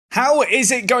How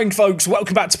is it going, folks?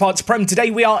 Welcome back to Parts Prem. Today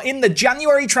we are in the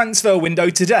January transfer window.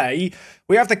 Today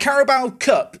we have the Carabao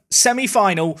Cup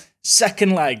semi-final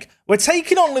second leg. We're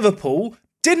taking on Liverpool.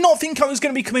 Did not think I was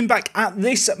going to be coming back at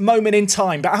this moment in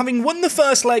time, but having won the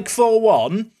first leg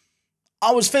 4-1,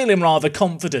 I was feeling rather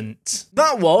confident.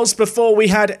 That was before we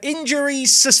had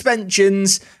injuries,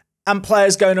 suspensions, and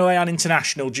players going away on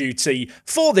international duty.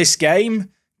 For this game,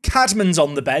 Cadman's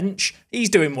on the bench, he's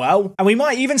doing well, and we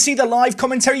might even see the live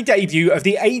commentary debut of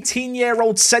the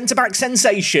 18-year-old centre-back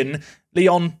sensation,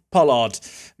 Leon Pollard.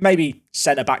 Maybe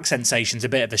centre-back sensation's a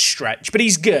bit of a stretch, but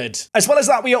he's good. As well as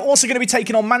that, we are also going to be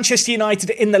taking on Manchester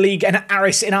United in the league and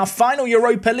Aris in our final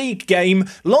Europa League game.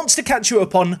 Lots to catch you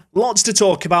up on, lots to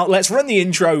talk about. Let's run the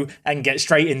intro and get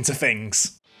straight into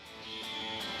things.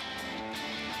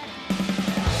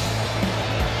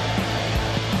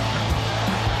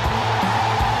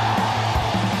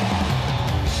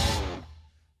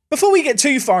 Before we get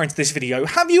too far into this video,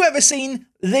 have you ever seen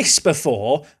this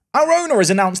before? Our owner has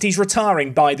announced he's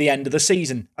retiring by the end of the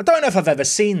season. I don't know if I've ever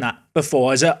seen that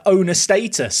before as an owner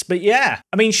status, but yeah.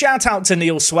 I mean, shout out to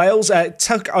Neil Swales,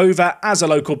 took over as a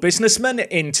local businessman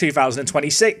in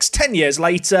 2026. 10 years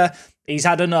later, he's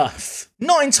had enough.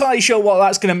 Not entirely sure what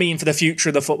that's going to mean for the future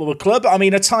of the football club. I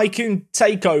mean, a tycoon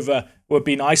takeover would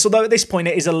be nice, although at this point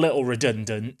it is a little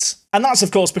redundant. And that's,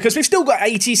 of course, because we've still got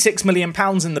 £86 million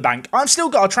in the bank. I've still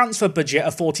got a transfer budget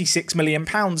of £46 million,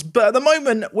 but at the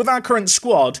moment, with our current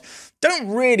squad, don't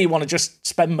really want to just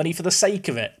spend money for the sake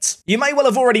of it. You may well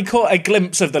have already caught a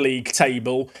glimpse of the league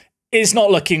table. It's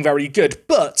not looking very good,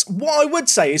 but what I would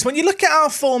say is when you look at our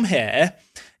form here,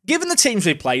 given the teams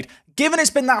we've played, given it's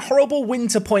been that horrible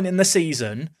winter point in the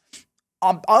season,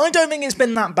 I don't think it's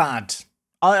been that bad.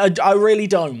 I really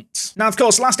don't. Now, of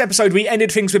course, last episode we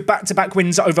ended things with back-to-back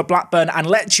wins over Blackburn and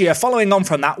Lecce. Following on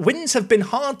from that, wins have been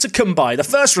hard to come by. The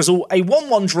first result, a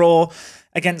 1-1 draw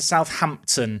against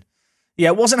Southampton.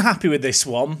 Yeah, wasn't happy with this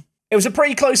one. It was a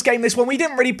pretty close game, this one. We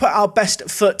didn't really put our best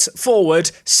foot forward.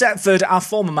 Setford, our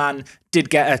former man, did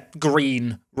get a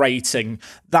green rating.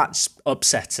 That's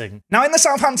upsetting. Now, in the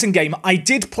Southampton game, I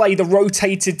did play the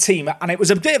rotated team, and it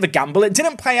was a bit of a gamble. It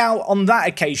didn't play out on that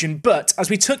occasion, but as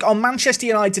we took on Manchester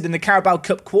United in the Carabao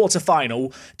Cup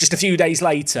quarter-final just a few days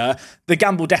later, the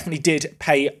gamble definitely did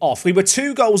pay off. We were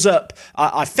 2 goals up,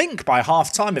 I think, by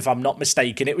half-time, if I'm not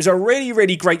mistaken. It was a really,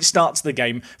 really great start to the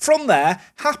game. From there,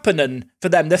 happening for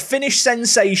them, the Finnish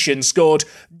sensation scored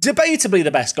debatably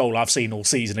the best goal I've seen all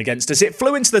season against us. It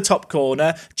flew into the top corner.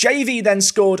 JV then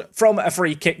scored from a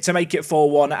free kick to make it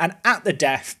 4-1, and at the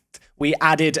death, we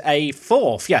added a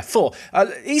fourth. Yeah, 4.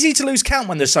 Easy to lose count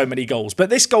when there's so many goals, but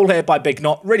this goal here by Big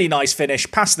Knot, really nice finish,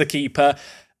 past the keeper.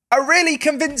 A really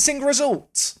convincing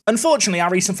result. Unfortunately, our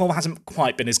recent form hasn't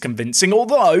quite been as convincing,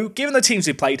 although, given the teams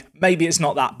we played, maybe it's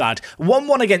not that bad.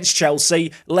 1-1 against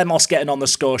Chelsea, Lemos getting on the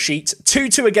score sheet.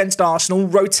 2-2 against Arsenal,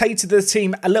 rotated the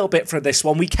team a little bit for this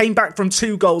one. We came back from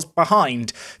 2 goals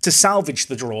behind to salvage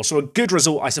the draw, so a good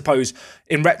result, I suppose,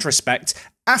 in retrospect.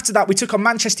 After that, we took on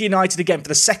Manchester United again for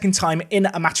the second time in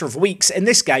a matter of weeks. In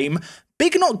this game,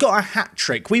 Big Knot got a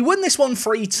hat-trick. We won this one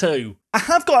 3-2. I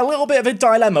have got a little bit of a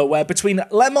dilemma where between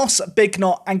Lemos, Big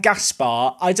Knot and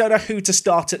Gaspar, I don't know who to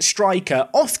start at striker.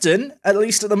 Often, at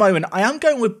least at the moment, I am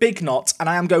going with Big Knot and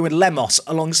I am going with Lemos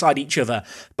alongside each other.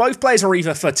 Both players are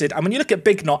either-footed, and when you look at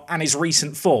Big Knot and his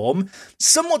recent form,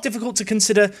 somewhat difficult to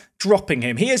consider dropping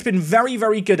him. He has been very,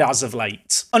 very good as of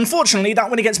late. Unfortunately, that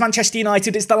win against Manchester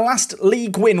United is the last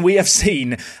league win we have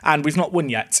seen, and we've not won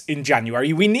yet in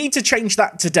January. We need to change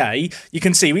that today. You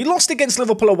can see we lost against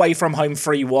Liverpool away from home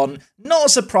 3-1. Not a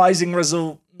surprising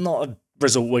result, not a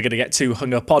result we're going to get too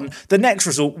hung up on. The next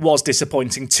result was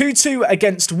disappointing. 2-2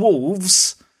 against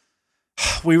Wolves.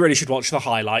 We really should watch the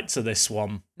highlights of this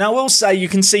one. Now, I will say, you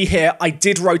can see here, I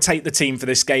did rotate the team for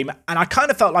this game, and I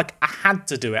kind of felt like I had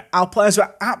to do it. Our players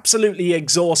were absolutely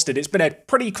exhausted. It's been a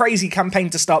pretty crazy campaign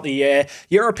to start the year.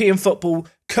 European football,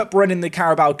 cup run in the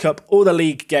Carabao Cup, all the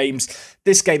league games.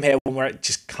 This game here, one where it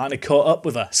just kind of caught up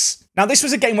with us. Now, this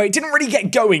was a game where it didn't really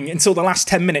get going until the last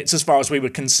 10 minutes as far as we were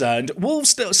concerned.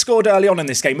 Wolves scored early on in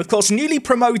this game. Of course, newly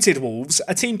promoted Wolves,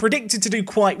 a team predicted to do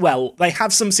quite well. They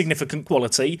have some significant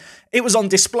quality. It was on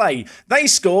display. They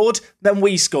scored, then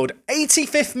we scored.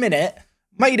 85th minute,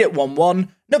 made it 1-1.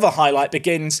 Another highlight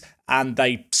begins, and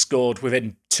they scored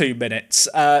within 2 minutes.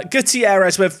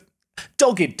 Gutierrez with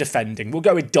dogged defending. We'll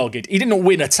go with dogged. He didn't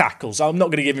win a tackle, so I'm not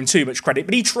going to give him too much credit,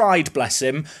 but he tried, bless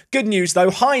him. Good news,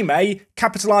 though. Jaime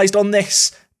capitalised on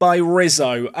this by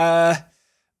Rizzo.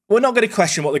 We're not going to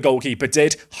question what the goalkeeper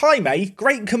did. Jaime,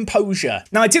 great composure.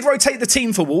 Now, I did rotate the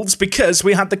team for Wolves because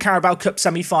we had the Carabao Cup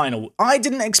semi-final. I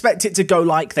didn't expect it to go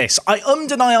like this. I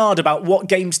ummed and I ahed about what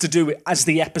games to do as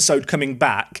the episode coming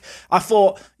back. I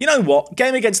thought, you know what,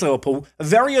 game against Liverpool,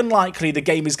 very unlikely the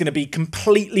game is going to be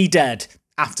completely dead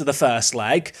after the first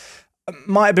leg.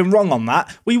 Might have been wrong on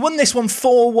that. We won this one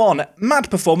 4-1.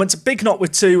 Mad performance. Big Knot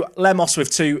with 2. Lemos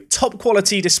with 2. Top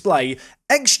quality display.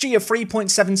 XG of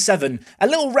 3.77. A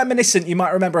little reminiscent, you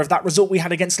might remember, of that result we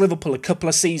had against Liverpool a couple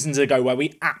of seasons ago where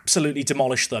we absolutely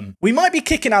demolished them. We might be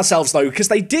kicking ourselves though because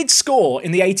they did score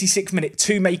in the 86th minute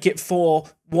to make it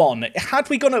 4-1. Had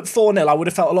we gone up 4-0, I would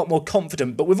have felt a lot more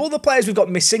confident. But with all the players we've got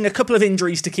missing, a couple of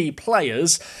injuries to key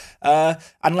players, and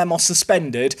Lemos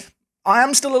suspended, I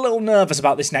am still a little nervous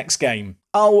about this next game.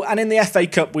 Oh, and in the FA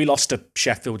Cup, we lost to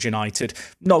Sheffield United.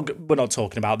 We're not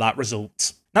talking about that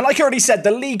result. Now, like I already said,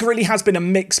 the league really has been a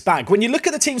mixed bag. When you look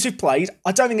at the teams we've played,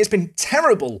 I don't think it's been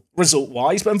terrible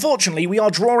result-wise, but unfortunately, we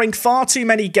are drawing far too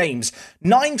many games.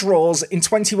 9 draws in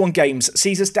 21 games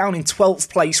sees us down in 12th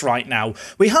place right now.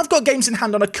 We have got games in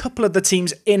hand on a couple of the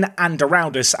teams in and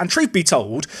around us, and truth be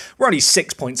told, we're only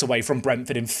 6 points away from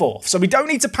Brentford in 4th, so we don't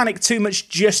need to panic too much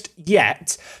just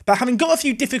yet, but having got a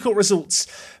few difficult results,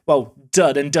 well,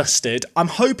 done and dusted, I'm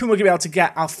hoping we're going to be able to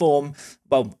get our form,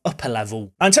 well, up a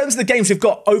level. Now, in terms of the games we've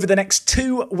got over the next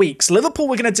 2 weeks, Liverpool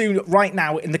we're going to do right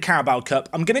now in the Carabao Cup.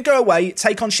 I'm going to go away,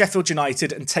 take on Sheffield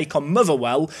United and take on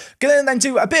Motherwell. Going to then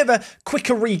do a bit of a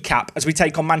quicker recap as we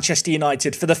take on Manchester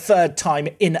United for the 3rd time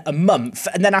in a month.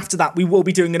 And then after that, we will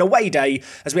be doing an away day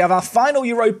as we have our final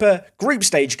Europa group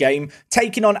stage game,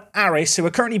 taking on Aris, who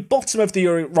are currently bottom of the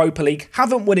Europa League,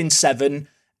 haven't won in 7,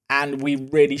 and we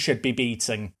really should be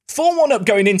beating. 4-1 up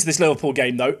going into this Liverpool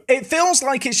game, though. It feels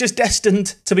like it's just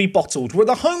destined to be bottled. We're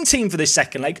the home team for this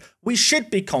second leg. We should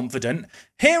be confident.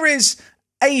 Here is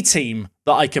a team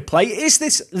that I could play. Is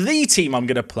this the team I'm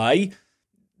going to play?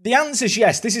 The answer is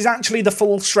yes. This is actually the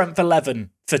full strength 11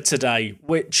 for today,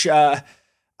 which,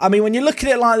 I mean, when you look at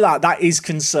it like that, that is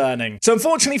concerning. So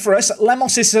unfortunately for us,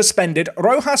 Lemos is suspended.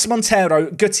 Rojas, Montero,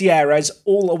 Gutierrez,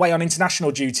 all away on international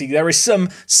duty. There is some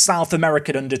South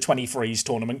American under-23s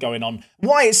tournament going on.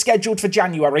 Why it's scheduled for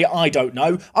January, I don't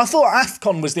know. I thought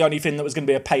AFCON was the only thing that was going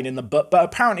to be a pain in the butt, but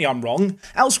apparently I'm wrong.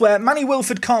 Elsewhere, Manny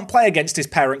Wilford can't play against his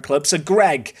parent club, so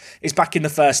Greg is back in the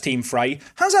first team fray.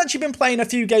 Has actually been playing a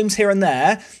few games here and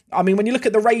there. I mean, when you look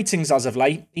at the ratings as of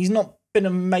late, he's not been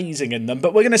amazing in them,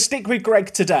 but we're going to stick with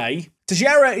Greg today.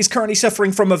 Teixeira is currently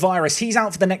suffering from a virus. He's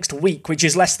out for the next week, which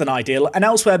is less than ideal. And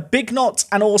elsewhere, Big Knot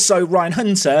and also Ryan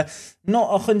Hunter,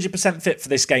 not 100% fit for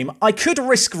this game. I could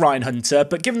risk Ryan Hunter,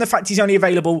 but given the fact he's only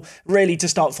available really to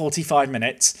start 45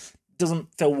 minutes, doesn't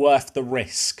feel worth the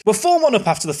risk. We're 4-1 up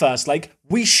after the first leg.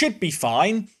 We should be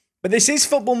fine, but this is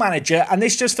Football Manager, and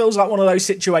this just feels like one of those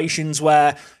situations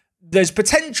where there's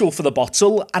potential for the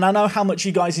bottle, and I know how much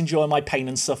you guys enjoy my pain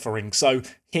and suffering, so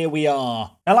here we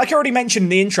are. Now, like I already mentioned in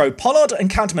the intro, Pollard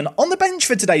and Cadman on the bench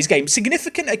for today's game.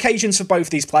 Significant occasions for both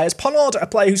these players. Pollard, a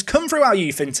player who's come through our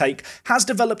youth intake, has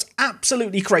developed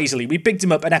absolutely crazily. We bigged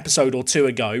him up an episode or 2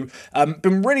 ago.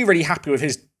 Been really, really happy with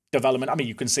his development. I mean,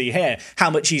 you can see here how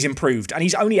much he's improved, and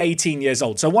he's only 18 years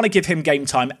old, so I want to give him game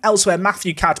time. Elsewhere,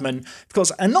 Matthew Cadman, of course,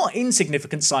 a not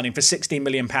insignificant signing for £16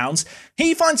 million.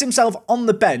 He finds himself on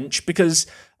the bench because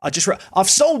I've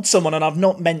sold someone and I've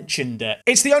not mentioned it.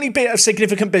 It's the only bit of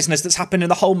significant business that's happened in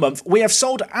the whole month. We have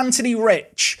sold Anthony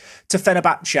Rich to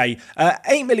Fenerbahce.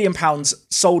 £8 million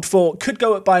sold for, could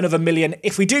go up by another $1 million.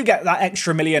 If we do get that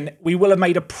extra $1 million, we will have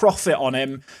made a profit on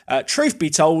him. Truth be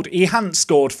told, he hadn't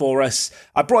scored for us.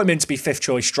 I brought him in to be 5th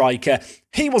choice striker.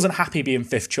 He wasn't happy being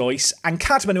 5th choice. And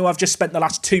Cadman, who I've just spent the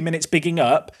last 2 minutes bigging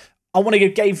up, I want to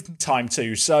give game time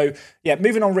to. So, yeah,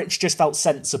 moving on Rich just felt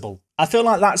sensible. I feel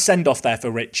like that send-off there for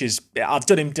Rich is... I've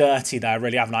done him dirty there,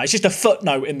 really, haven't I? It's just a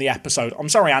footnote in the episode. I'm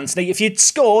sorry, Anthony. If you'd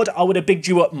scored, I would have bigged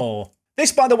you up more.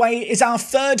 This, by the way, is our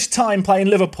 3rd time playing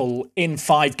Liverpool in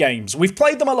 5 games. We've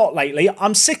played them a lot lately.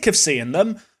 I'm sick of seeing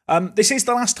them. This is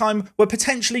the last time we're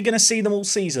potentially going to see them all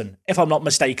season, if I'm not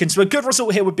mistaken. So a good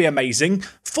result here would be amazing.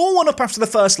 4-1 up after the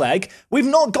first leg. We've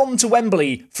not gone to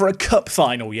Wembley for a cup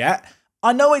final yet.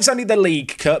 I know it's only the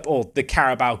League Cup or the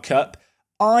Carabao Cup.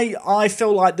 I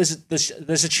feel like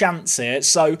there's a chance here,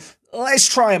 so let's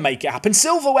try and make it happen.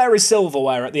 Silverware is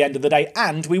silverware at the end of the day,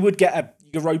 and we would get a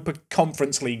Europa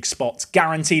Conference League spot,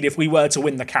 guaranteed if we were to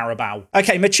win the Carabao.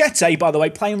 Okay, Machete, by the way,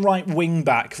 playing right wing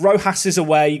back. Rojas is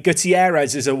away,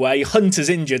 Gutierrez is away, Hunter's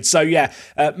injured. So yeah,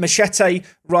 Machete,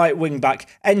 right wing back,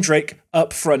 Endrick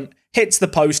up front, hits the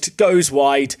post, goes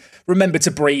wide. Remember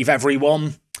to breathe,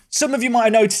 everyone. Some of you might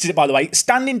have noticed it, by the way.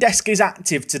 Standing desk is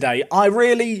active today. I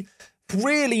really...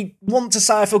 really want to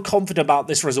say I feel confident about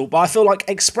this result, but I feel like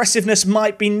expressiveness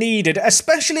might be needed,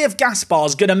 especially if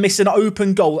Gaspar's going to miss an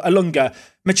open goal. Alunga,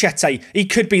 Machete, he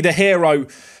could be the hero.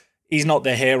 He's not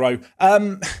the hero.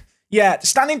 Yeah,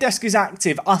 standing desk is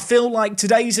active. I feel like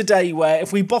today's a day where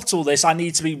if we bottle this, I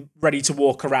need to be ready to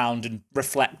walk around and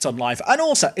reflect on life. And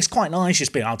also, it's quite nice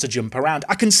just being able to jump around.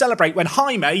 I can celebrate when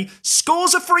Jaime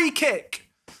scores a free kick.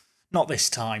 Not this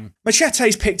time.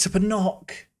 Machete's picked up a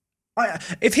knock.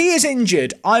 If he is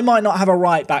injured, I might not have a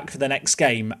right back for the next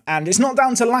game. And it's not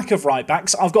down to lack of right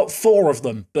backs. I've got 4 of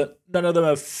them, but none of them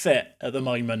are fit at the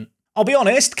moment. I'll be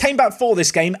honest, came back for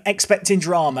this game expecting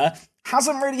drama.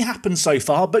 Hasn't really happened so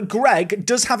far, but Greg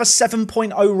does have a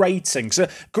 7.0 rating. So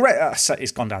Greg,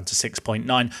 it's gone down to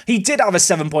 6.9. He did have a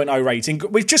 7.0 rating.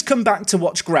 We've just come back to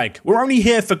watch Greg. We're only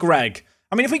here for Greg.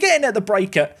 I mean, if we get in at the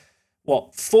break at,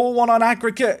 4-1 on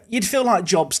aggregate, you'd feel like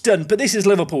job's done. But this is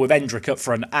Liverpool with Endrick up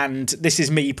front, and this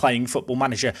is me playing Football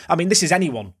Manager. I mean, this is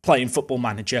anyone playing Football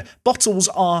Manager. Bottles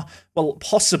are,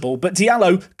 possible, but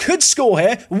Diallo could score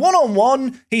here.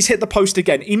 1-on-1, he's hit the post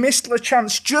again. He missed the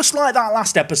chance just like that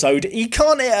last episode. He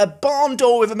can't hit a barn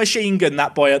door with a machine gun,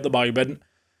 that boy, at the moment.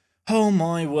 Oh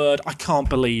my word, I can't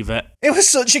believe it. It was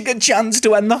such a good chance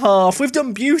to end the half. We've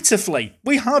done beautifully.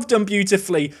 We have done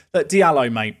beautifully at Diallo,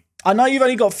 mate. I know you've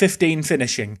only got 15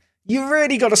 finishing. You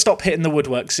really got to stop hitting the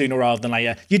woodwork sooner rather than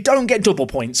later. You don't get double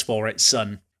points for it,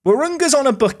 son. Warunga's on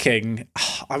a booking.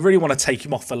 I really want to take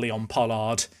him off for Leon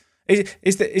Pollard.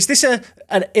 Is this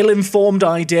an ill-informed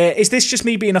idea? Is this just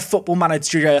me being a Football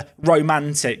Manager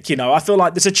romantic? You know, I feel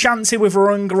like there's a chance here with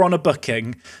Warunga on a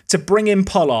booking to bring in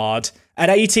Pollard at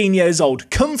 18 years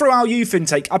old, come through our youth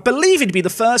intake. I believe he'd be the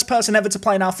first person ever to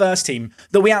play in our first team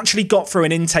that we actually got through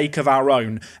an intake of our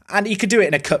own. And he could do it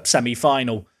in a cup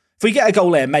semi-final. If we get a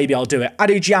goal here, maybe I'll do it.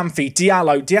 Adu Giamfi,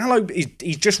 Diallo,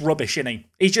 he's just rubbish, isn't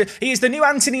he? He is the new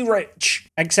Anthony Rich,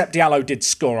 except Diallo did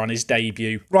score on his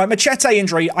debut. Right, Machete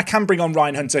injury, I can bring on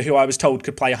Ryan Hunter, who I was told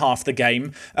could play half the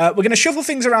game. We're going to shuffle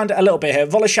things around a little bit here.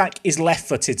 Volashak is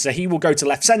left-footed, so he will go to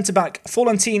left centre-back.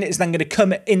 Florentine is then going to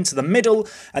come into the middle,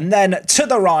 and then to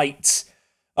the right.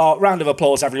 Oh, round of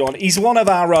applause, everyone. He's one of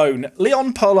our own.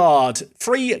 Leon Pollard,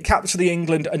 3 caps for the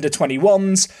England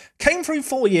under-21s. Came through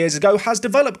 4 years ago, has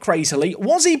developed crazily.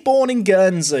 Was he born in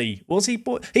Guernsey?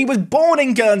 He was born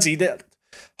in Guernsey.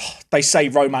 They say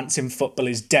romance in football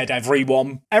is dead,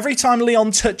 everyone. Every time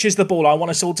Leon touches the ball, I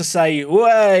want us all to say,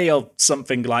 way, or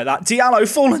something like that.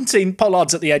 Diallo, Florentine,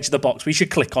 Pollard's at the edge of the box. We should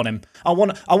click on him. I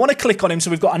want to click on him so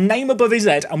we've got a name above his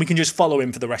head and we can just follow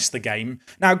him for the rest of the game.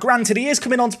 Now, granted, he is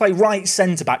coming on to play right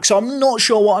centre-back, so I'm not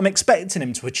sure what I'm expecting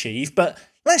him to achieve, but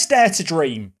let's dare to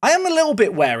dream. I am a little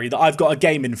bit wary that I've got a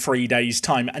game in 3 days'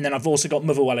 time, and then I've also got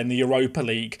Motherwell in the Europa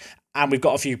League, and we've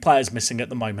got a few players missing at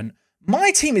the moment.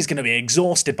 My team is going to be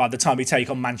exhausted by the time we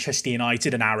take on Manchester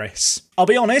United and Aris. I'll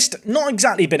be honest, not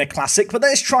exactly been a classic, but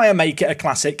let's try and make it a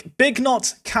classic. Big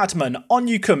Knot, Cadman, on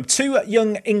you come. 2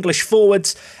 young English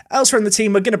forwards. Elsewhere in the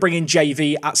team, we're going to bring in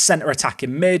JV at centre attack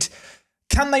in mid.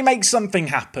 Can they make something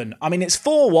happen? I mean, it's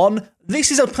 4-1.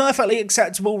 This is a perfectly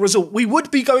acceptable result. We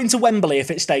would be going to Wembley if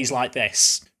it stays like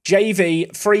this.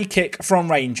 JV, free kick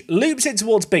from range. Loops it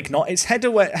towards Big Knot. It's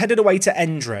headed away to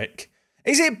Endrick.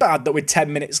 Is it bad that with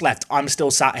 10 minutes left, I'm still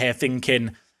sat here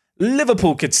thinking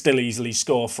Liverpool could still easily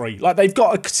score 3? Like, they've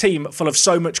got a team full of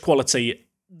so much quality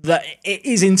that it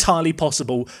is entirely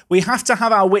possible. We have to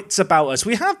have our wits about us.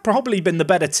 We have probably been the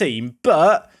better team,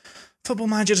 but Football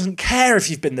Manager doesn't care if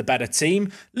you've been the better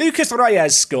team. Lucas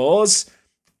Reyes scores.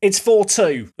 It's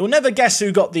 4-2. You'll never guess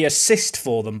who got the assist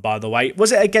for them, by the way.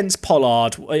 Was it against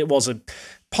Pollard? It wasn't.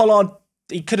 Pollard,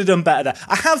 he could have done better there.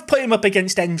 I have put him up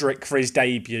against Endrick for his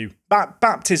debut.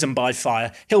 Baptism by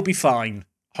fire. He'll be fine,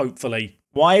 hopefully.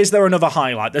 Why is there another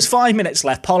highlight? There's 5 minutes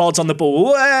left. Pollard's on the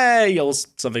ball. Way! Or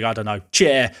something, I don't know.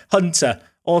 Cheer. Hunter,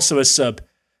 also a sub.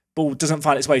 Ball doesn't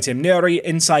find its way to him. Nuri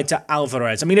inside to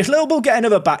Alvarez. I mean, if Liverpool get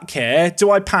another back here,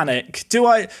 do I panic? Do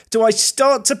I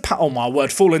start to oh my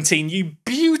word, Florentine, you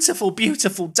beautiful,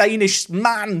 beautiful Danish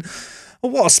man. Oh,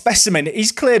 what a specimen.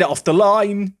 He's cleared it off the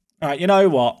line. All right, you know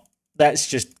what? Let's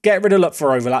just get rid of look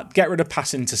for overlap, get rid of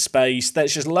pass into space.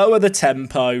 Let's just lower the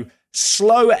tempo,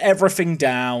 slow everything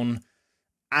down,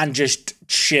 and just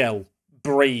chill,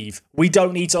 breathe. We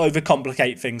don't need to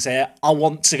overcomplicate things here. I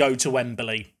want to go to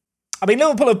Wembley. I mean,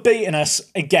 Liverpool have beaten us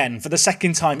again for the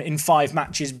second time in 5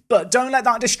 matches, but don't let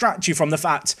that distract you from the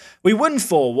fact we won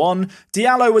 4-1.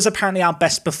 Diallo was apparently our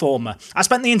best performer. I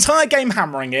spent the entire game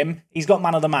hammering him. He's got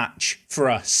man of the match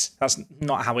for us. That's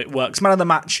not how it works. Man of the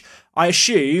match, I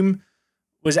assume,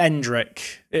 was Endrick.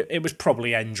 It was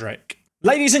probably Endrick.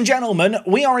 Ladies and gentlemen,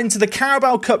 we are into the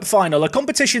Carabao Cup final, a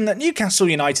competition that Newcastle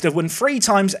United have won 3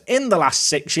 times in the last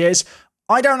 6 years.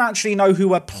 I don't actually know who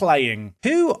we're playing.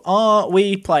 Who are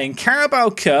we playing?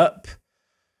 Carabao Cup.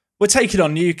 We're taking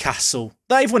on Newcastle.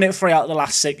 They've won it 3 out of the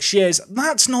last 6 years.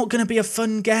 That's not going to be a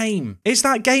fun game. Is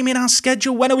that game in our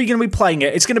schedule? When are we going to be playing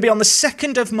it? It's going to be on the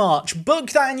 2nd of March. Book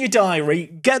that in your diary.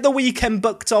 Get the weekend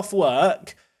booked off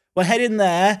work. We're heading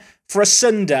there for a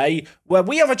Sunday where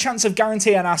we have a chance of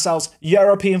guaranteeing ourselves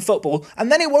European football,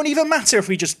 and then it won't even matter if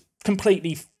we just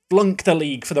completely flunk the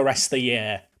league for the rest of the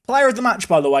year. Player of the match,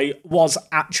 by the way, was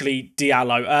actually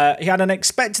Diallo. He had an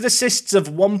expected assists of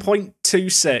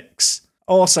 1.26.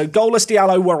 Also, goalless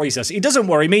Diallo worries us. He doesn't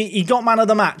worry me. He got man of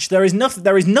the match. There is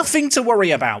nothing to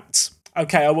worry about.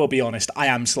 Okay, I will be honest, I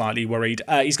am slightly worried.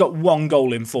 He's got 1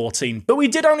 goal in 14, but we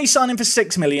did only sign him for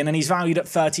 6 million and he's valued at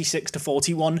 36 to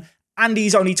 41 and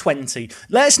he's only 20.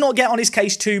 Let's not get on his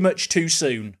case too much too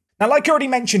soon. Now, like I already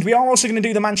mentioned, we are also going to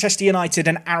do the Manchester United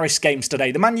and Aris games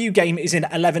today. The Man U game is in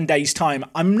 11 days' time.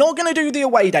 I'm not going to do the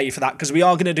away day for that because we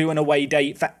are going to do an away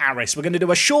day for Aris. We're going to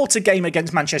do a shorter game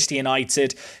against Manchester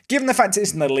United, given the fact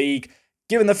it's in the league,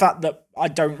 given the fact that I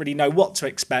don't really know what to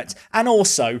expect, and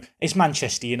also, it's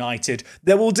Manchester United.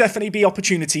 There will definitely be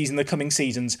opportunities in the coming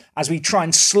seasons as we try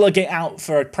and slug it out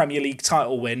for a Premier League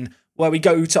title win, where we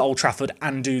go to Old Trafford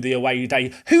and do the away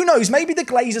day. Who knows, maybe the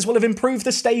Glazers will have improved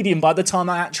the stadium by the time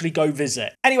I actually go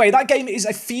visit. Anyway, that game is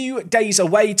a few days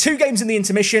away. 2 games in the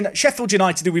intermission. Sheffield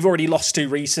United, who we've already lost to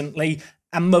recently,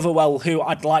 and Motherwell, who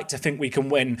I'd like to think we can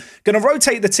win. Going to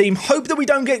rotate the team, hope that we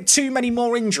don't get too many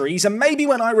more injuries, and maybe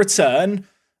when I return,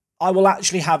 I will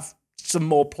actually have some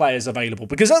more players available,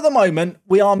 because at the moment,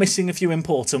 we are missing a few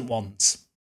important ones.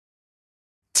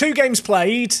 2 games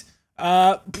played.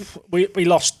 We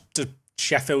lost to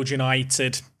Sheffield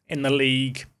United in the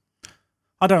league.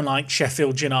 I don't like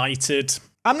Sheffield United.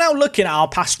 I'm now looking at our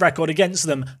past record against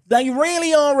them. They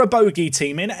really are a bogey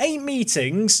team. In 8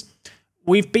 meetings,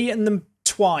 we've beaten them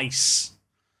twice.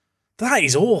 That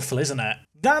is awful, isn't it?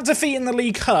 That defeat in the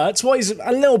league hurts. What is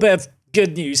a little bit of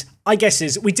good news, I guess,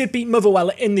 is we did beat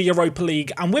Motherwell in the Europa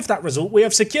League, and with that result, we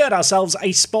have secured ourselves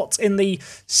a spot in the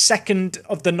 2nd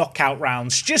of the knockout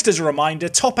rounds. Just as a reminder,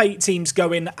 top 8 teams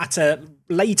go in at a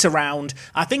later round.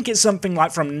 I think it's something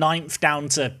like from 9th down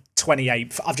to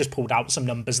 28th. I've just pulled out some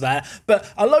numbers there.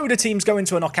 But a load of teams go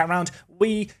into a knockout round.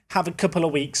 We have a couple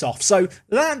of weeks off. So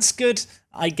that's good,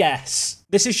 I guess.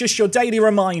 This is just your daily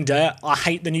reminder. I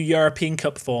hate the new European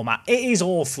Cup format. It is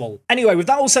awful. Anyway, with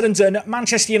that all said and done,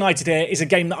 Manchester United here is a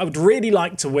game that I would really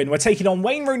like to win. We're taking on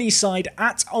Wayne Rooney's side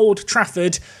at Old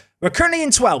Trafford. We're currently in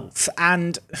 12th,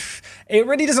 and it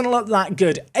really doesn't look that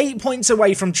good. 8 points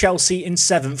away from Chelsea in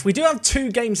 7th. We do have 2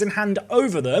 games in hand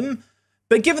over them,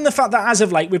 but given the fact that as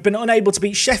of late we've been unable to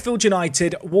beat Sheffield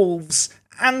United, Wolves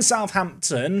and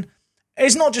Southampton,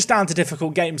 it's not just down to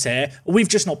difficult games here, we've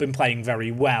just not been playing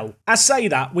very well. I say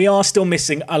that, we are still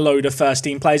missing a load of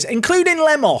first-team players, including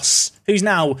Lemos, who's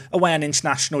now away on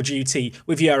international duty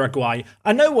with Uruguay.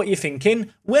 I know what you're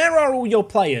thinking, where are all your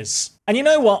players? And you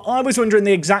know what, I was wondering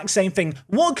the exact same thing.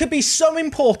 What could be so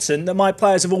important that my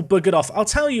players have all buggered off? I'll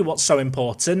tell you what's so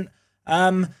important.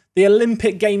 The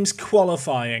Olympic Games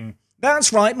qualifying.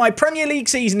 That's right, my Premier League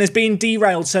season has been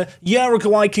derailed so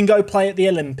Uruguay can go play at the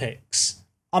Olympics.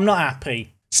 I'm not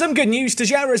happy. Some good news,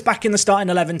 Tejera is back in the starting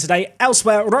 11 today.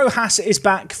 Elsewhere, Rojas is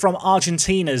back from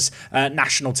Argentina's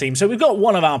national team. So we've got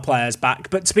one of our players back.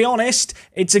 But to be honest,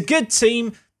 it's a good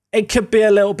team. It could be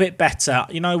a little bit better.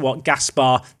 You know what,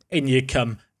 Gaspar, in you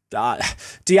come.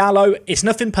 Diallo, it's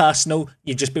nothing personal.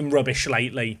 You've just been rubbish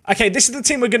lately. Okay, this is the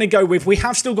team we're going to go with. We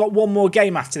have still got one more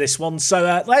game after this one,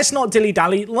 so let's not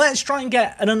dilly-dally. Let's try and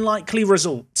get an unlikely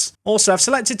result. Also, I've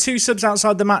selected 2 subs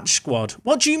outside the match squad.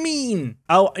 What do you mean?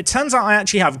 Oh, it turns out I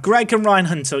actually have Greg and Ryan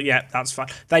Hunter. Yeah, that's fine.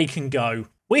 They can go.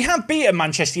 We have beaten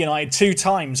Manchester United 2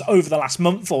 times over the last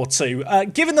month or 2.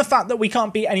 Given the fact that we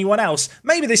can't beat anyone else,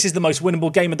 maybe this is the most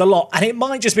winnable game of the lot, and it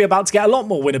might just be about to get a lot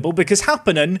more winnable because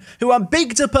Happonen, who I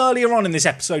bigged up earlier on in this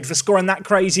episode for scoring that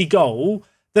crazy goal,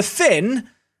 the Finn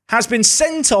has been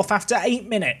sent off after 8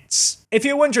 minutes. If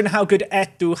you're wondering how good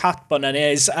Eetu Happonen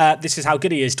is, this is how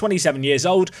good he is, 27 years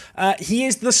old. He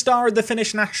is the star of the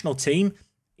Finnish national team.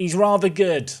 He's rather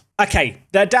good. Okay,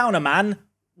 they're down a man.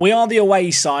 We are the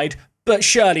away side. But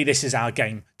surely this is our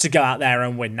game to go out there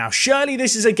and win. Now, surely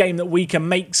this is a game that we can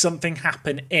make something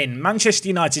happen in. Manchester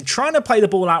United trying to play the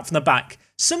ball out from the back.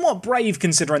 Somewhat brave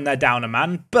considering they're down a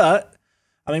man, but,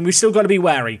 I mean, we've still got to be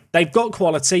wary. They've got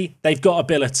quality, they've got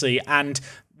ability, and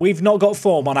we've not got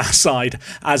form on our side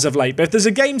as of late. But if there's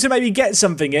a game to maybe get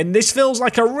something in, this feels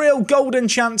like a real golden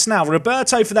chance now.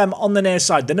 Roberto for them on the near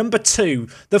side. The number 2,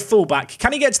 the fullback.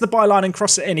 Can he get to the byline and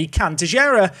cross it in? He can.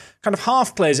 Teixeira kind of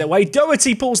half clears it away.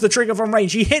 Doherty pulls the trigger from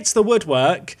range. He hits the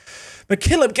woodwork.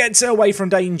 McKillop gets it away from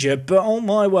danger. But oh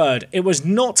my word, it was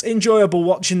not enjoyable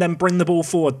watching them bring the ball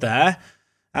forward there.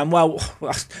 And, well,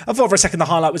 I thought for a second the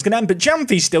highlight was going to end, but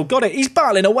Jamfi's still got it. He's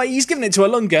battling away. He's giving it to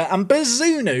Alunga, and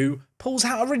Bazunu pulls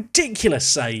out a ridiculous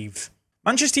save.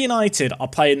 Manchester United are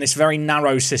playing this very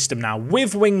narrow system now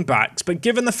with wing-backs, but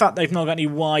given the fact they've not got any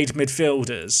wide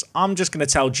midfielders, I'm just going to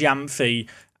tell Jamfi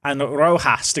and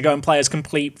Rojas to go and play as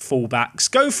complete full-backs.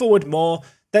 Go forward more.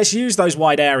 Let's use those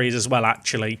wide areas as well,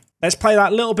 actually. Let's play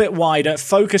that a little bit wider,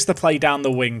 focus the play down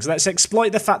the wings. Let's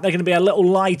exploit the fact they're going to be a little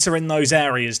lighter in those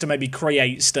areas to maybe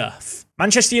create stuff.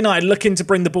 Manchester United looking to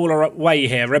bring the ball away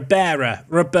here. Ribera,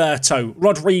 Roberto,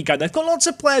 Rodrigo. They've got lots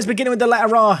of players beginning with the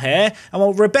letter R here. And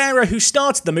while Ribera, who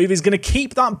started the move, is going to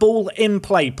keep that ball in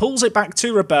play. Pulls it back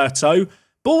to Roberto.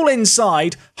 Ball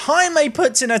inside. Jaime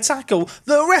puts in a tackle.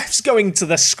 The ref's going to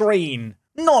the screen.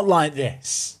 Not like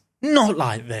this. Not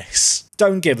like this.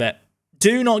 Don't give it.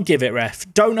 Do not give it,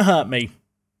 ref. Don't hurt me.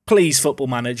 Please, Football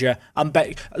Manager.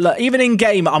 Look, even in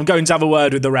game, I'm going to have a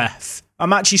word with the ref.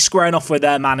 I'm actually squaring off with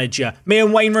their manager. Me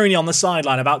and Wayne Rooney on the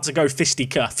sideline about to go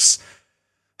fisticuffs.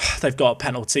 They've got a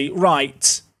penalty.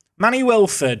 Right. Manny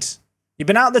Wilford. You've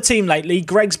been out of the team lately.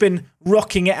 Greg's been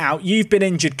rocking it out. You've been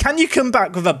injured. Can you come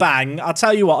back with a bang? I'll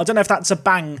tell you what, I don't know if that's a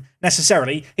bang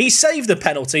necessarily. He saved the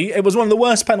penalty. It was one of the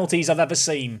worst penalties I've ever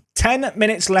seen. 10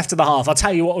 minutes left of the half. I'll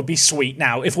tell you what would be sweet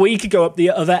now. If we could go up the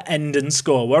other end and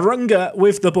score. Warunga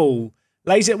with the ball.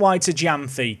 Lays it wide to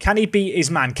Jamfi. Can he beat his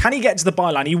man? Can he get to the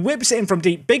byline? He whips it in from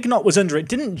deep. Big Knot was under it.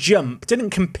 Didn't jump. Didn't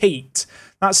compete.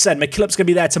 That said, McKillop's going to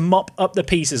be there to mop up the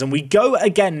pieces. And we go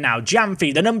again now.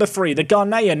 Jamfi, the number 3, the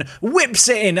Ghanaian, whips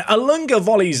it in. Alunga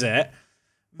volleys it.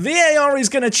 VAR is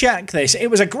going to check this.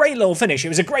 It was a great little finish. It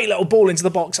was a great little ball into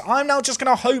the box. I'm now just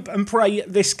going to hope and pray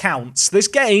this counts. This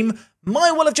game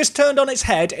might well have just turned on its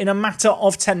head in a matter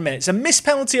of 10 minutes. A missed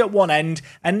penalty at one end,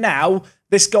 and now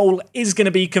this goal is going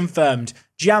to be confirmed.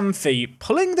 Jamfi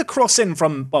pulling the cross in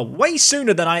from, well, way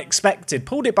sooner than I expected.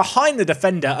 Pulled it behind the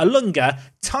defender. Alunga,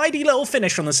 tidy little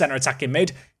finish from the centre attacking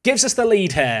mid. Gives us the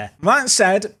lead here. That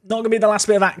said, not going to be the last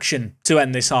bit of action to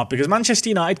end this half because Manchester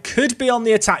United could be on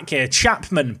the attack here.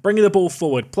 Chapman bringing the ball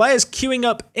forward. Players queuing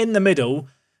up in the middle.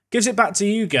 Gives it back to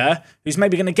Uga, who's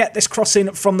maybe going to get this cross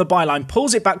in from the byline.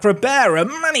 Pulls it back for Ribera.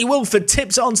 Manny Wilford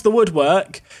tips it onto the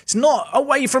woodwork. It's not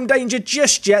away from danger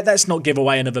just yet. Let's not give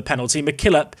away another penalty.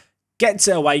 McKillop gets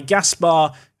it away.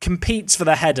 Gaspar competes for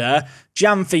the header.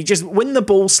 Jamfi just win the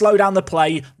ball, slow down the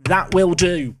play. That will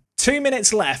do. 2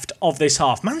 minutes left of this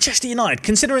half. Manchester United,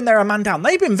 considering they're a man down,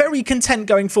 they've been very content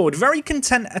going forward, very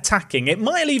content attacking. It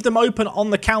might leave them open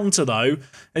on the counter, though,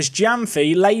 as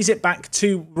Jamfi lays it back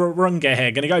to Runga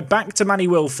here. Going to go back to Manny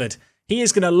Wilford. He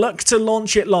is going to look to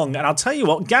launch it long. And I'll tell you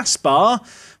what, Gaspar,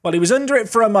 well, he was under it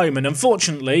for a moment.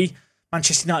 Unfortunately,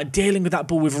 Manchester United dealing with that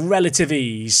ball with relative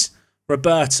ease.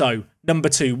 Roberto, number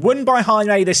 2, won by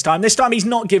Jaime this time. This time he's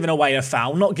not giving away a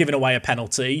foul, not giving away a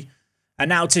penalty. And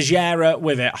now Teixeira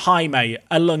with it. Jaime,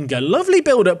 Alunga. Lovely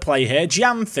build-up play here.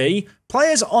 Jamfi.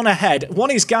 Players on ahead. One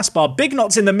is Gaspar. Big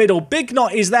Knot's in the middle. Big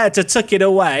Knot is there to tuck it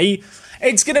away.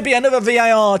 It's going to be another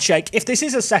VAR check. If this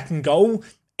is a second goal,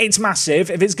 it's massive.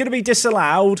 If it's going to be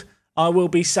disallowed, I will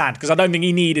be sad because I don't think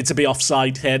he needed to be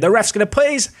offside here. The ref's going to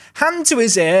put his hand to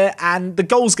his ear and the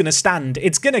goal's going to stand.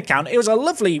 It's going to count. It was a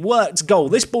lovely worked goal.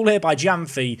 This ball here by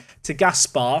Jamfi to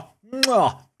Gaspar.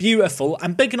 Mwah, beautiful.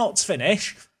 And Big Knot's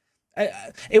finish.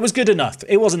 It was good enough.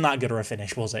 It wasn't that good of a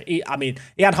finish, was it? He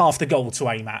had half the goal to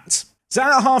aim at. So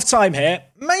at half-time here,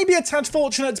 maybe a tad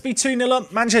fortunate to be 2-0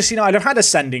 up. Manchester United have had a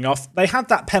sending off. They had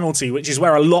that penalty, which is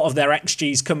where a lot of their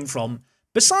XGs come from.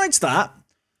 Besides that,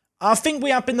 I think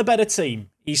we have been the better team,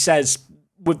 he says,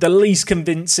 with the least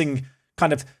convincing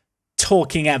kind of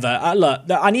talking ever. Look,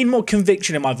 I need more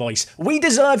conviction in my voice. We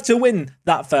deserve to win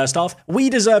that first half. We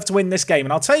deserve to win this game.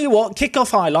 And I'll tell you what,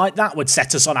 kick-off highlight, that would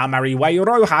set us on our merry way.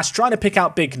 Rojas trying to pick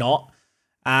out Big Knot.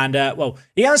 And, well,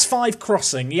 he has 5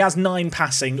 crossing. He has 9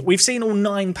 passing. We've seen all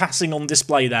 9 passing on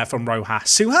display there from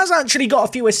Rojas, who has actually got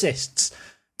a few assists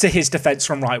to his defence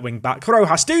from right wing back.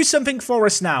 Rojas, do something for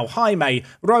us now. Jaime,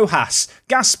 Rojas,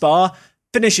 Gaspar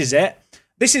finishes it.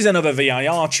 This is another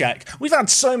VAR check. We've had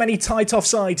so many tight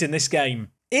offsides in this game.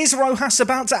 Is Rojas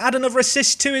about to add another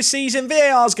assist to his season?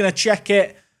 VAR's going to check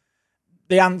it.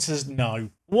 The answer's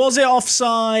no. Was it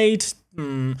offside?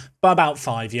 By about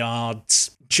 5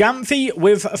 yards. Jamfi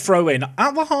with a throw-in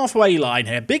at the halfway line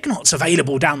here. Big Knot's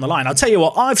available down the line. I'll tell you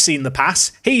what, I've seen the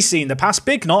pass. He's seen the pass.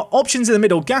 Big Knot, options in the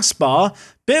middle. Gaspar,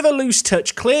 bit of a loose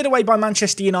touch, cleared away by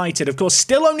Manchester United. Of course,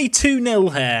 still only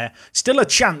 2-0 here. Still a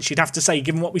chance, you'd have to say,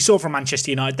 given what we saw from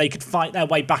Manchester United. They could fight their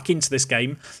way back into this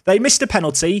game. They missed a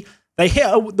penalty. They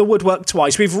hit the woodwork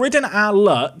twice. We've ridden our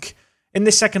luck. In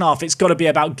this second half, it's got to be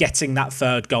about getting that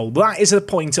third goal. That is a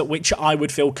point at which I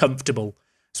would feel comfortable.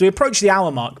 So we approach the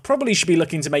hour mark. Probably should be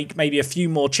looking to make maybe a few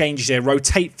more changes here,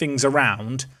 rotate things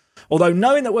around. Although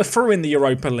knowing that we're through in the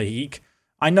Europa League,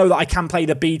 I know that I can play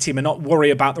the B team and not worry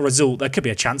about the result. There could be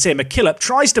a chance here. McKillop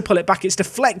tries to pull it back. It's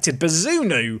deflected.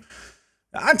 Bazunu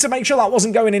had to make sure that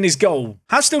wasn't going in his goal.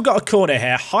 Has still got a corner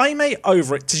here. Jaime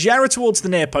over it. Tejera towards the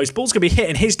near post. Ball's going to be hit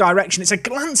in his direction. It's a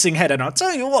glancing header. And I'll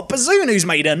tell you what, Bazunu's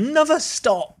made another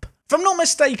stop. If I'm not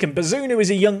mistaken, Bazunu is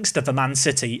a youngster for Man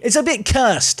City. It's a bit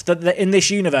cursed that in this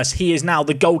universe, he is now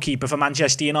the goalkeeper for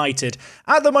Manchester United.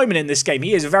 At the moment in this game,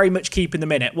 he is very much keeping the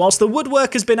minute. Whilst the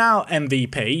woodwork has been our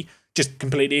MVP, just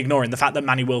completely ignoring the fact that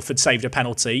Manny Wilford saved a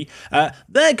penalty,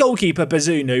 their goalkeeper,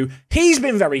 Bazunu, he's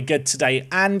been very good today.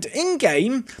 And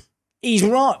in-game, he's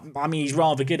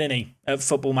rather good, isn't he, at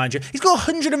Football Manager? He's got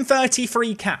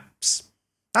 133 caps.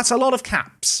 That's a lot of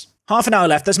caps. Half an hour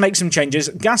left. Let's make some changes.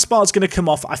 Gaspar's going to come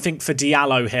off, I think, for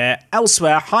Diallo here.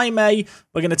 Elsewhere, Jaime,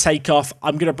 we're going to take off.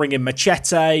 I'm going to bring in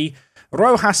Machete.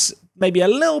 Rojas, maybe a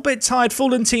little bit tired.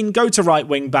 Florentine, go to right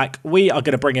wing back. We are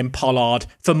going to bring in Pollard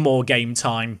for more game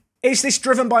time. Is this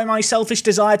driven by my selfish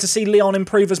desire to see Leon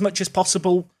improve as much as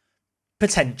possible?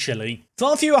 Potentially.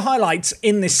 Far fewer highlights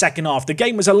in this second half. The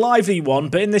game was a lively one,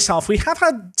 but in this half, we have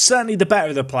had certainly the better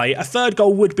of the play. A third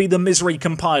goal would be the misery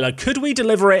compiler. Could we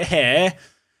deliver it here?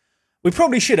 We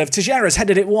probably should have. Tejera's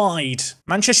headed it wide.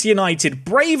 Manchester United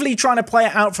bravely trying to play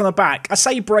it out from the back. I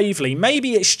say bravely.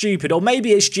 Maybe it's stupid or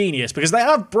maybe it's genius because they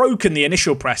have broken the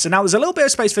initial press. And now there's a little bit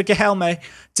of space for Guilherme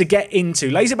to get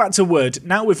into. Lays it back to Wood.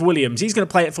 Now with Williams. He's going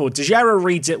to play it forward. Tejera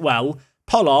reads it well.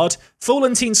 Pollard.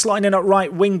 Florentine sliding in at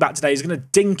right wing back today. He's going to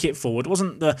dink it forward.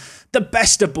 Wasn't the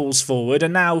best of balls forward.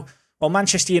 And now, well,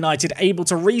 Manchester United able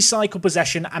to recycle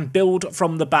possession and build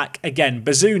from the back again.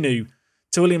 Bazunu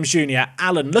to Williams Jr.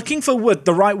 Allen looking for Wood,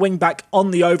 the right wing back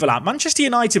on the overlap. Manchester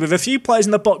United with a few players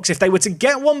in the box. If they were to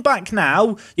get one back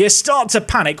now, you start to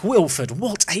panic. Wilford,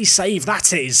 what a save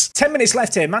that is. 10 minutes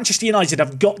left here. Manchester United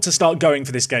have got to start going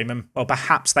for this game. And, well,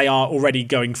 perhaps they are already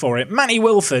going for it. Manny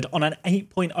Wilford on an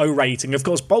 8.0 rating. Of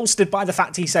course, bolstered by the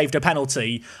fact he saved a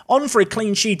penalty. On for a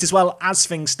clean sheet as well as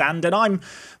things stand. And I'm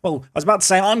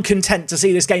content to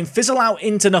see this game fizzle out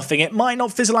into nothing. It might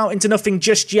not fizzle out into nothing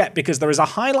just yet because there is a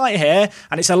highlight here.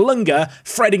 And it's a Lunga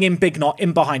threading in Big Knot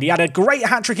in behind. He had a great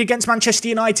hat-trick against Manchester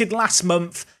United last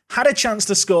month. Had a chance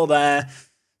to score there.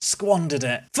 Squandered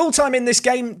it. Full time in this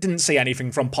game, didn't see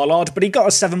anything from Pollard, but he got a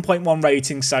 7.1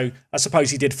 rating, so I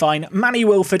suppose he did fine. Manny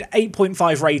Wilford,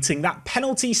 8.5 rating. That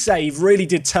penalty save really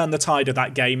did turn the tide of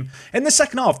that game. In the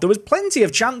second half, there was plenty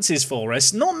of chances for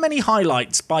us. Not many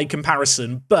highlights by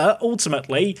comparison, but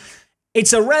ultimately,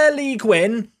 it's a rare league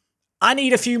win. I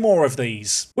need a few more of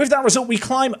these. With that result, we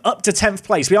climb up to 10th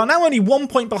place. We are now only 1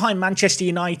 point behind Manchester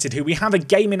United, who we have a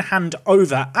game in hand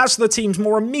over. As for the teams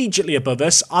more immediately above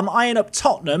us, I'm eyeing up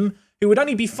Tottenham, who would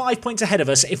only be 5 points ahead of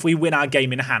us if we win our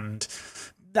game in hand.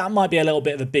 That might be a little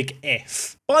bit of a big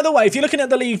if. By the way, if you're looking at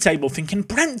the league table thinking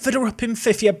Brentford are up in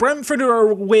 5th, yeah, Brentford are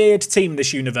a weird team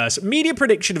this universe. Media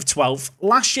prediction of 12th.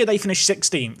 Last year they finished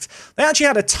 16th. They actually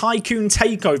had a tycoon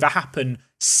takeover happen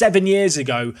 7 years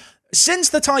ago. Since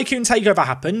the tycoon takeover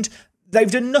happened,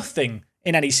 they've done nothing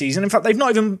in any season. In fact, they've not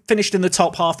even finished in the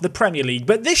top half of the Premier League.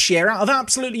 But this year, out of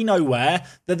absolutely nowhere,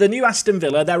 they're the new Aston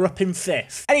Villa. They're up in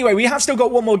 5th. Anyway, we have still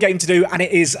got one more game to do, and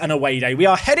it is an away day. We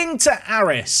are heading to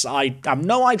Aris. I have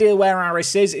no idea where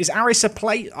Aris is. Is Aris a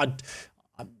place?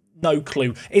 No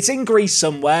clue. It's in Greece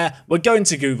somewhere. We're going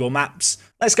to Google Maps.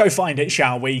 Let's go find it,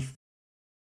 shall we?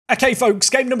 Okay, folks,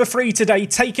 game number 3 today,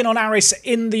 taking on Aris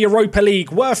in the Europa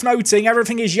League. Worth noting,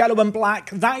 everything is yellow and black.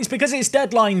 That is because it's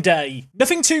deadline day.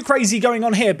 Nothing too crazy going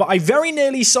on here, but I very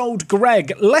nearly sold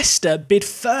Greg. Leicester bid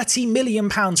 £30 million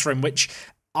for him, which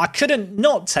I couldn't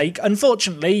not take.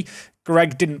 Unfortunately,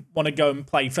 Greg didn't want to go and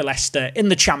play for Leicester in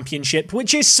the Championship,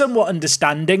 which is somewhat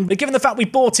understanding. But given the fact we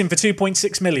bought him for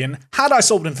 2.6 million, had I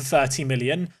sold him for 30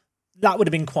 million, that would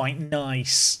have been quite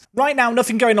nice. Right now,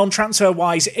 nothing going on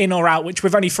transfer-wise, in or out, which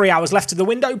with only 3 hours left of the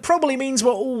window probably means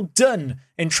we're all done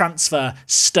in transfer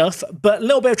stuff. But a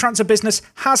little bit of transfer business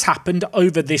has happened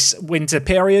over this winter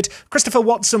period. Christopher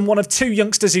Watson, one of 2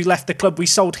 youngsters who left the club, we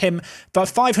sold him for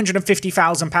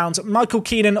 £550,000. Michael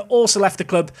Keenan also left the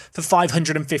club for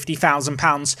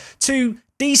 £550,000. 2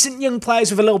 Decent young players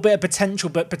with a little bit of potential,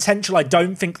 but potential I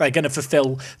don't think they're going to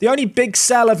fulfill. The only big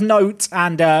sell of note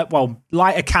and, well,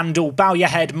 light a candle, bow your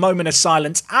head, moment of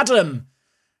silence, Addons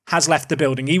has left the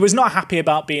building. He was not happy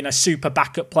about being a super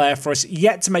backup player for us,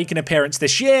 yet to make an appearance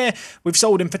this year. We've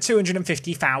sold him for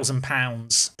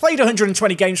 £250,000. Played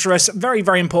 120 games for us, very,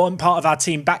 very important part of our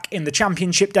team back in the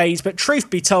championship days, but truth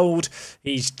be told,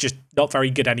 he's just not very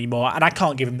good anymore, and I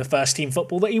can't give him the first team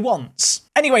football that he wants.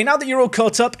 Anyway, now that you're all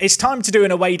caught up, it's time to do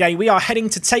an away day. We are heading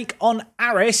to take on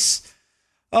Addons.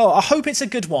 Oh, I hope it's a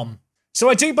good one. So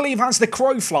I do believe as the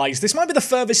crow flies, this might be the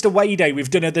furthest away day we've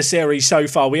done of the series so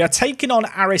far. We are taking on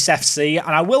Addons FC,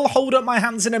 and I will hold up my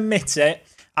hands and admit it,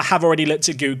 I have already looked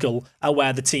at Google at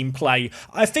where the team play.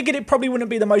 I figured it probably wouldn't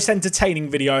be the most entertaining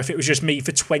video if it was just me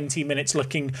for 20 minutes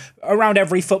looking around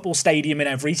every football stadium in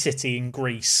every city in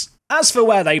Greece. As for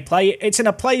where they play, it's in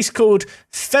a place called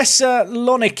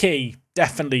Thessaloniki.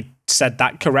 Definitely said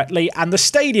that correctly. And the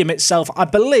stadium itself, I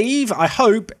believe, I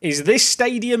hope, is this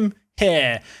stadium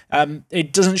here.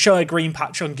 It doesn't show a green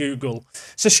patch on Google.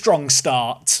 It's a strong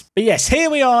start. But yes, here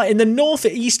we are in the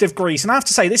northeast of Greece, and I have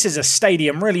to say this is a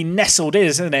stadium really nestled,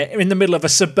 isn't it, in the middle of a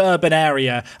suburban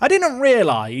area. I didn't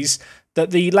realise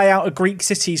that the layout of Greek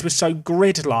cities was so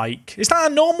grid-like. Is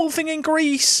that a normal thing in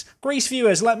Greece? Greece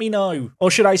viewers, let me know. Or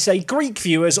should I say Greek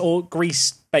viewers or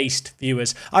Greece-based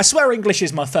viewers? I swear English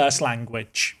is my first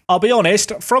language. I'll be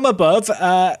honest, from above,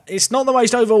 it's not the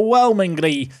most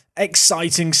overwhelmingly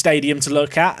exciting stadium to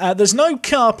look at. There's no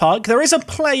car park. There is a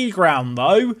playground,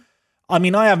 though. I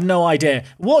mean, I have no idea.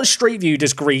 What street view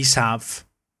does Greece have?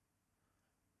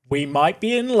 We might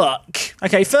be in luck.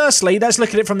 Okay, firstly, let's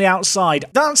look at it from the outside.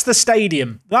 That's the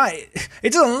stadium.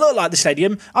 It doesn't look like the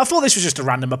stadium. I thought this was just a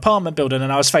random apartment building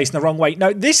and I was facing the wrong way.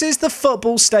 No, this is the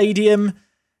football stadium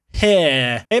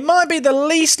here. It might be the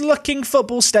least looking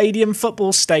football stadium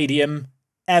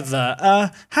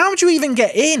ever. How would you even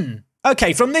get in?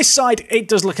 Okay, from this side, it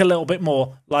does look a little bit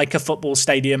more like a football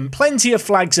stadium. Plenty of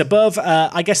flags above.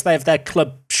 I guess they have their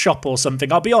club shop or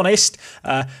something. I'll be honest,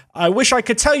 I wish I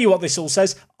could tell you what this all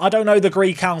says. I don't know the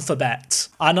Greek alphabet.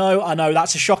 I know,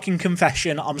 that's a shocking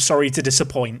confession. I'm sorry to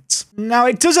disappoint. Now,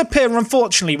 it does appear,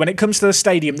 unfortunately, when it comes to the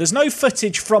stadium, there's no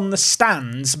footage from the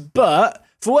stands, but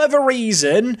for whatever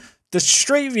reason, the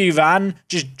Street View van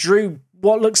just drew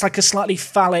what looks like a slightly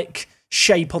phallic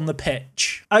shape on the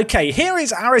pitch. Okay, here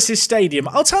is Addons' stadium.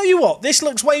 I'll tell you what, this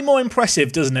looks way more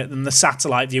impressive, doesn't it, than the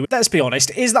satellite view. Let's be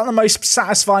honest, is that the most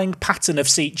satisfying pattern of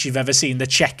seats you've ever seen? The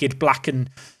checkered black and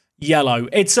yellow.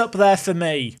 It's up there for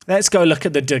me. Let's go look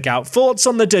at the dugout. Thoughts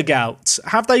on the dugout?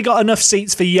 Have they got enough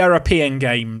seats for European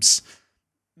games?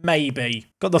 Maybe.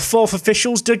 Got the fourth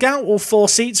officials dugout, all 4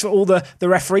 seats for all the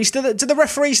referees. Do the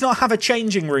referees not have a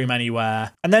changing room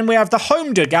anywhere? And then we have the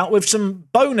home dugout with some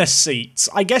bonus seats.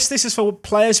 I guess this is for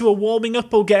players who are warming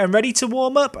up or getting ready to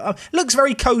warm up. Looks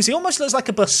very cozy, almost looks like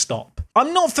a bus stop.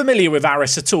 I'm not familiar with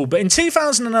Addons at all, but in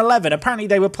 2011, apparently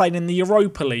they were playing in the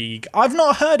Europa League. I've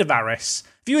not heard of Addons.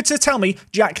 If you were to tell me,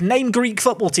 Jack, name Greek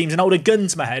football teams and hold a gun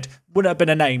to my head, wouldn't have been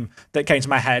a name that came to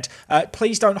my head.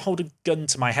 Please don't hold a gun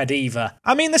to my head either.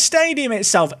 I mean, the stadium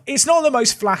itself, it's not the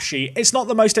most flashy, it's not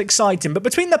the most exciting, but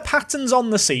between the patterns on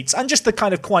the seats and just the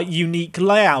kind of quite unique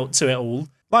layout to it all,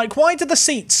 like, why do the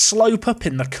seats slope up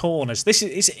in the corners?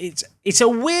 It's a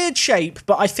weird shape,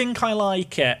 but I think I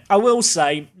like it. I will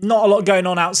say, not a lot going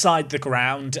on outside the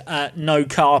ground. No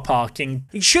car parking.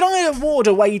 Should I award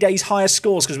away days higher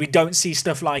scores because we don't see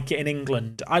stuff like it in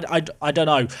England? I don't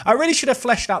know. I really should have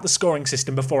fleshed out the scoring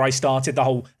system before I started the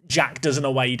whole Jack does an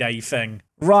away day thing.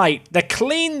 Right, they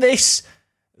clean this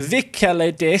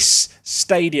Vikelidis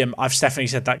Stadium. I've definitely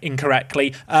said that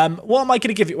incorrectly. What am I going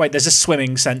to give you? Wait, there's a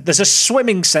swimming centre. There's a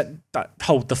swimming centre.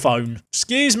 Hold the phone.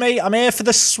 Excuse me, I'm here for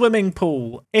the swimming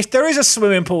pool. If there is a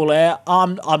swimming pool here,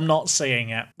 I'm not seeing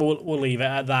it. We'll leave it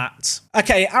at that.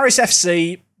 Okay, Addons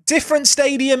FC. Different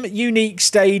stadium, unique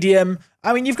stadium.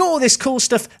 I mean, you've got all this cool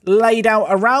stuff laid out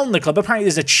around the club. Apparently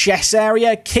there's a chess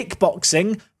area,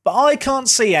 kickboxing, but I can't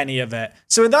see any of it.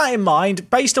 So with that in mind,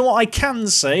 based on what I can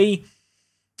see,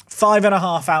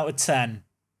 5.5 out of 10.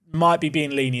 Might be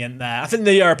being lenient there. I think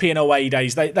the European away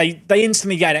days, they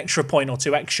instantly get an extra point or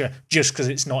 2 extra just because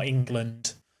it's not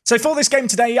England. So for this game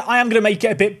today, I am going to make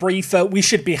it a bit briefer. We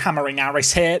should be hammering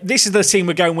Addons here. This is the team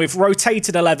we're going with.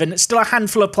 Rotated 11. Still a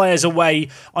handful of players away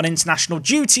on international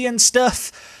duty and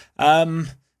stuff.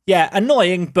 Yeah,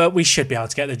 annoying, but we should be able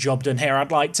to get the job done here,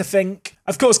 I'd like to think.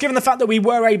 Of course, given the fact that we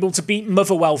were able to beat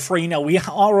Motherwell 3-0, we are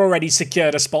already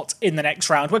secured a spot in the next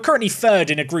round. We're currently 3rd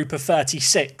in a group of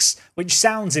 36, which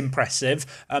sounds impressive.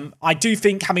 I do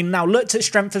think, having now looked at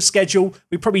strength of schedule,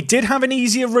 we probably did have an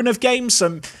easier run of games,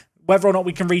 so whether or not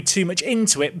we can read too much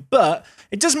into it, but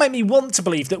it does make me want to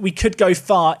believe that we could go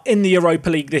far in the Europa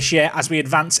League this year as we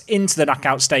advance into the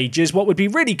knockout stages. What would be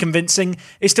really convincing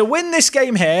is to win this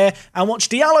game here and watch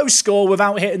Diallo score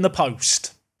without hitting the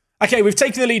post. Okay, we've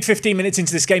taken the lead 15 minutes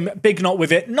into this game. Big Knot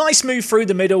with it. Nice move through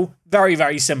the middle. Very,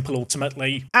 very simple,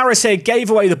 ultimately. Aris here gave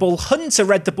away the ball. Hunter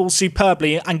read the ball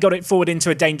superbly and got it forward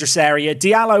into a dangerous area.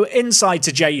 Diallo inside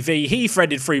to JV. He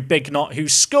threaded through Big Knot, who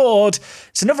scored.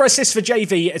 It's another assist for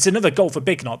JV. It's another goal for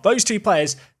Big Knot. Those two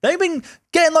players, they've been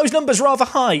getting those numbers rather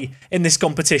high in this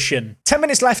competition. 10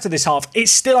 minutes left of this half.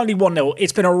 It's still only 1-0.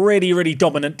 It's been a really, really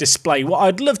dominant display. What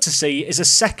I'd love to see is a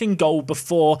second goal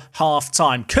before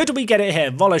half-time. Could we get it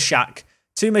here? Volashak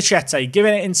to Machete,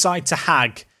 giving it inside to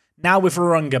Hag. Now with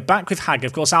Virunga, back with Hag,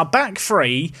 of course. Our back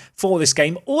three for this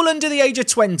game, all under the age of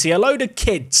 20. A load of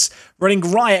kids running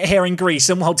riot here in Greece.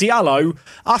 And while Diallo,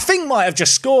 I think, might have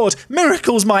just scored.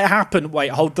 Miracles might happen.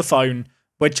 Wait, hold the phone.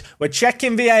 We're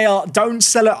checking VAR. Don't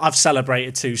sell it. I've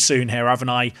celebrated too soon here, haven't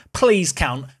I? Please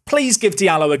count. Please give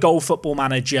Diallo a goal, Football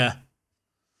Manager.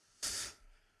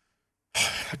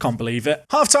 I can't believe it.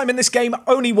 Half-time in this game,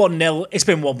 only 1-0. It's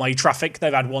been one-way traffic.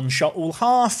 They've had one shot all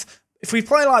half. If we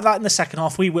play like that in the second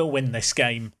half, we will win this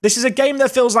game. This is a game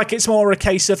that feels like it's more a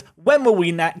case of when will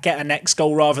we get a next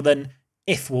goal rather than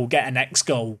if we'll get a next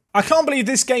goal. I can't believe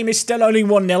this game is still only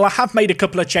 1-0. I have made a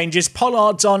couple of changes.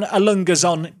 Pollard's on, Alunga's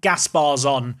on, Gaspar's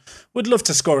on. Would love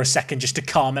to score a second just to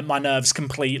calm my nerves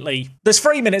completely. There's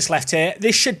 3 minutes left here.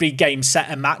 This should be game, set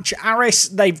and match. Aris,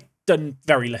 they've done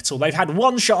very little. They've had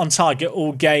one shot on target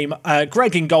all game.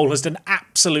 Greg in goal has done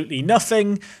absolutely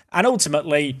nothing. And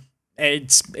ultimately,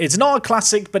 it's not a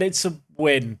classic, but it's a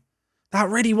win. That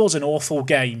really was an awful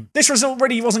game. This result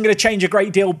really wasn't going to change a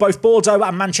great deal. Both Bordeaux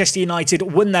and Manchester United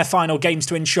won their final games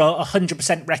to ensure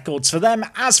 100% records for them.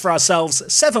 As for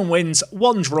ourselves, 7 wins,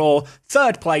 1 draw,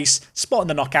 3rd place, spot in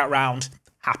the knockout round.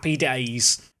 Happy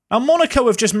days. Now, Monaco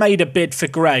have just made a bid for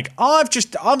Greg. I've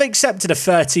accepted a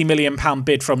 £30 million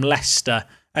bid from Leicester,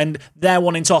 and they're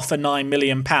wanting to offer £9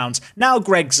 million. Now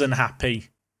Greg's unhappy.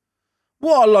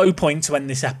 What a low point to end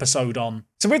this episode on.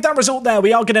 So with that result there,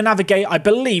 we are going to navigate, I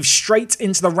believe, straight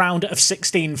into the round of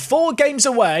 16. 4 games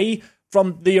away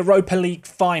from the Europa League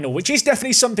final, which is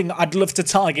definitely something that I'd love to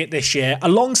target this year,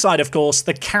 alongside, of course,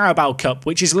 the Carabao Cup,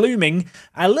 which is looming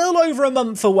a little over a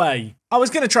month away. I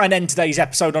was going to try and end today's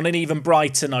episode on an even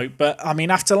brighter note, but, I mean,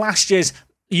 after last year's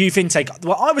youth intake,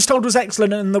 what I was told was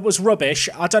excellent and that was rubbish.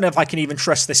 I don't know if I can even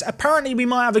trust this. Apparently, we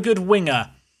might have a good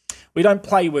winger. We don't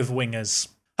play with wingers.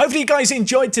 Hopefully you guys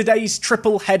enjoyed today's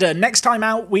triple header. Next time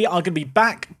out, we are going to be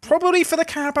back, probably for the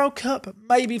Carabao Cup,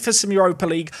 maybe for some Europa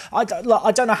League. I don't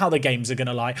know how the games are going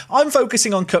to lie. I'm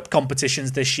focusing on cup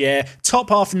competitions this year, top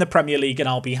half in the Premier League, and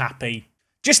I'll be happy.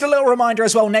 Just a little reminder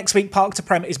as well, next week Park to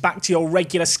Prem is back to your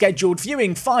regular scheduled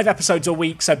viewing, 5 episodes a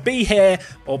week, so be here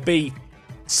or be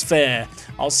sphere.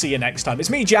 I'll see you next time.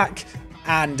 It's me, Jack,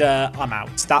 and I'm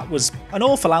out. That was an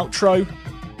awful outro.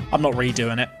 I'm not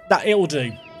redoing it. It will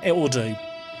do. It will do.